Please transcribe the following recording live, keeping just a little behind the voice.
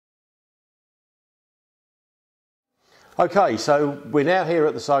Okay, so we're now here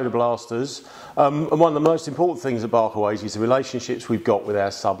at the Soda Blasters, and one of the most important things at Barkaways is the relationships we've got with our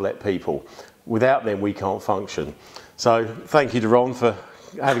sublet people. Without them, we can't function. So thank you to Ron for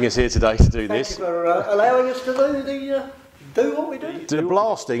having us here today to do this. Thank you for allowing us to do what we do. The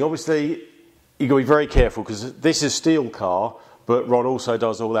blasting, obviously, you've got to be very careful because this is a steel car, but Ron also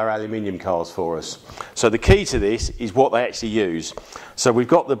does all our aluminium cars for us. So the key to this is what they actually use. So we've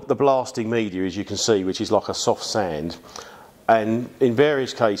got the blasting media, as you can see, which is like a soft sand. And in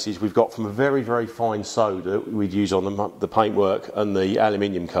various cases, we've got from a very, very fine soda we'd use on the paintwork and the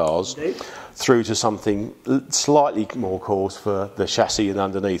aluminium cars, indeed, through to something slightly more coarse for the chassis and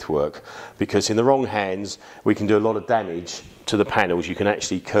underneath work. Because in the wrong hands, we can do a lot of damage to the panels. You can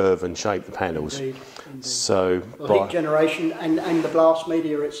actually curve and shape the panels. Indeed, indeed. So, heat generation and the blast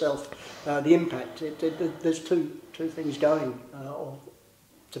media itself, the impact, there's two things going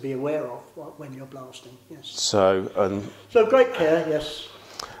to be aware of when you're blasting, yes. So great care, yes.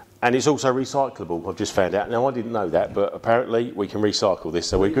 And it's also recyclable, I've just found out. Now, I didn't know that, but apparently we can recycle this,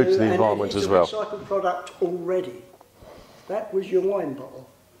 so we're good to the environment as well. It's a recycled product already. That was your wine bottle.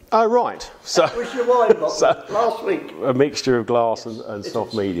 Oh, right. So, that was your wine bottle last week. A mixture of glass and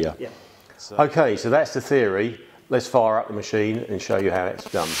soft media. Yeah. Okay, so that's the theory. Let's fire up the machine and show you how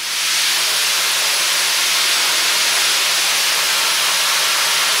it's done.